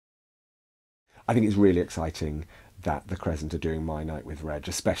I think it's really exciting that the Crescent are doing My Night with Reg,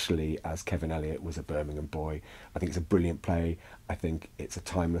 especially as Kevin Elliott was a Birmingham boy. I think it's a brilliant play. I think it's a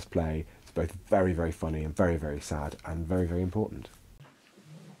timeless play. It's both very, very funny and very, very sad and very, very important.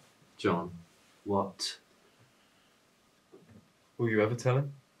 John, what? Will you ever tell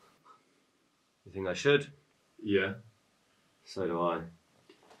him? You think I should? Yeah. So do I.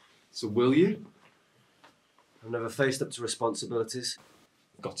 So will you? I've never faced up to responsibilities.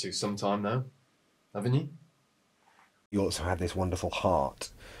 Got to sometime now, haven't you? He also had this wonderful heart,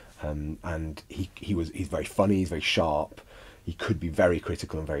 and he's very funny, he's very sharp. He could be very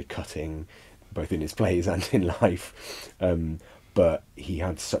critical and very cutting, both in his plays and in life. But he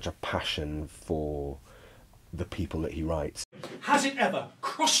had such a passion for the people that he writes. Has it ever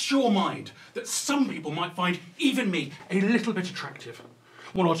crossed your mind that some people might find even me a little bit attractive?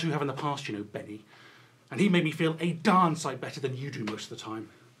 One or two have in the past, you know, Benny. And he made me feel a darn sight better than you do most of the time.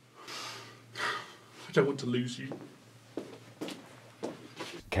 I don't want to lose you.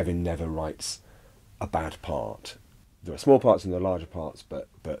 Kevin never writes a bad part. There are small parts and there are larger parts, but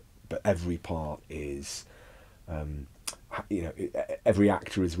every part is, you know, every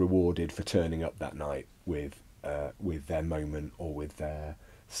actor is rewarded for turning up that night with their moment or with their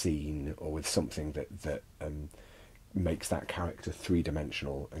scene or with something that makes that character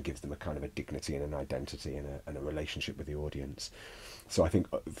three-dimensional and gives them a kind of a dignity and an identity and a relationship with the audience. So I think,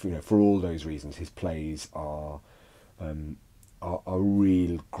 you know, for all those reasons, his plays are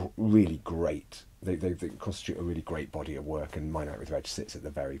really great. They constitute a really great body of work, and My Night with Reg sits at the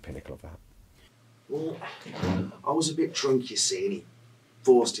very pinnacle of that. Well, I was a bit drunk, you see, and he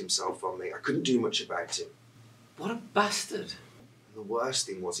forced himself on me. I couldn't do much about it. What a bastard. And the worst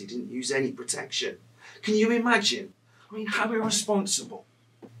thing was he didn't use any protection. Can you imagine? I mean, how irresponsible.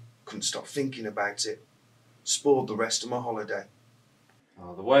 Couldn't stop thinking about it. Spoiled the rest of my holiday.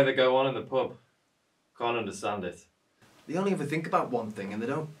 Oh, the way they go on in the pub. Can't understand it. They only ever think about one thing and they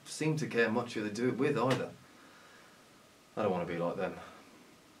don't seem to care much who they do it with either. I don't want to be like them.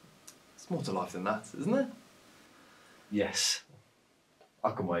 It's more to life than that, isn't it? Yes.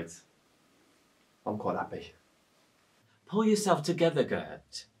 I can wait. I'm quite happy. Pull yourself together,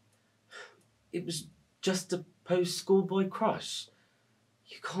 Gert. It was just a post-schoolboy crush.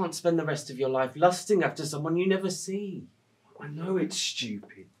 You can't spend the rest of your life lusting after someone you never see. I know it's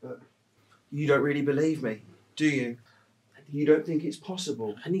stupid, but you don't really believe me, do you? You don't think it's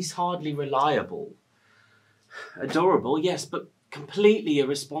possible? And he's hardly reliable. Adorable, yes, but completely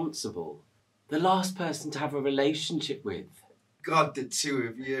irresponsible. The last person to have a relationship with. God, the two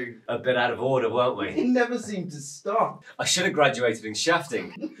of you. A bit out of order, weren't we? He never seemed to stop. I should have graduated in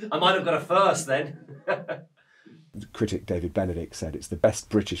shafting. I might have got a first then. The critic David Benedict said it's the best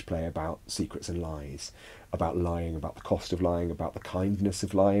British play about secrets and lies, about lying, about the cost of lying, about the kindness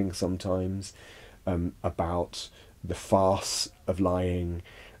of lying sometimes, about the farce of lying.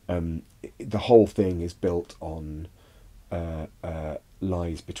 The whole thing is built on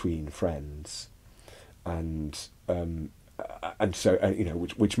lies between friends, and so you know,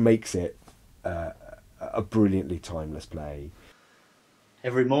 which makes it a brilliantly timeless play.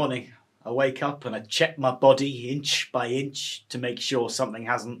 Every morning I wake up and I check my body inch by inch to make sure something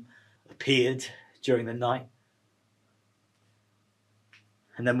hasn't appeared during the night.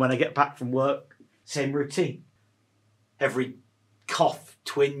 And then when I get back from work, same routine. Every cough,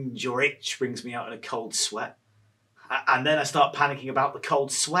 twinge or itch brings me out in a cold sweat. And then I start panicking about the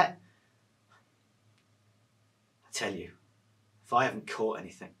cold sweat. I tell you, if I haven't caught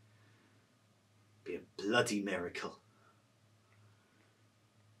anything, it'd be a bloody miracle.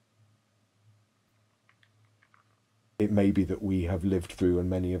 It may be that we have lived through, and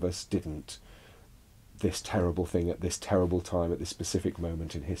many of us didn't, this terrible thing at this terrible time, at this specific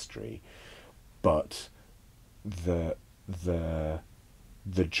moment in history, but the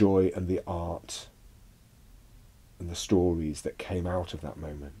joy and the art and the stories that came out of that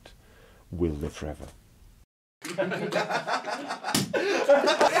moment will live forever.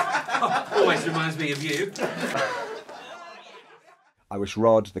 Always reminds me of you. I wish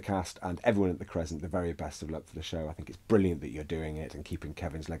Rod, the cast, and everyone at the Crescent the very best of luck for the show. I think it's brilliant that you're doing it and keeping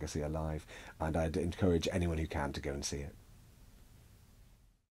Kevin's legacy alive, and I'd encourage anyone who can to go and see it.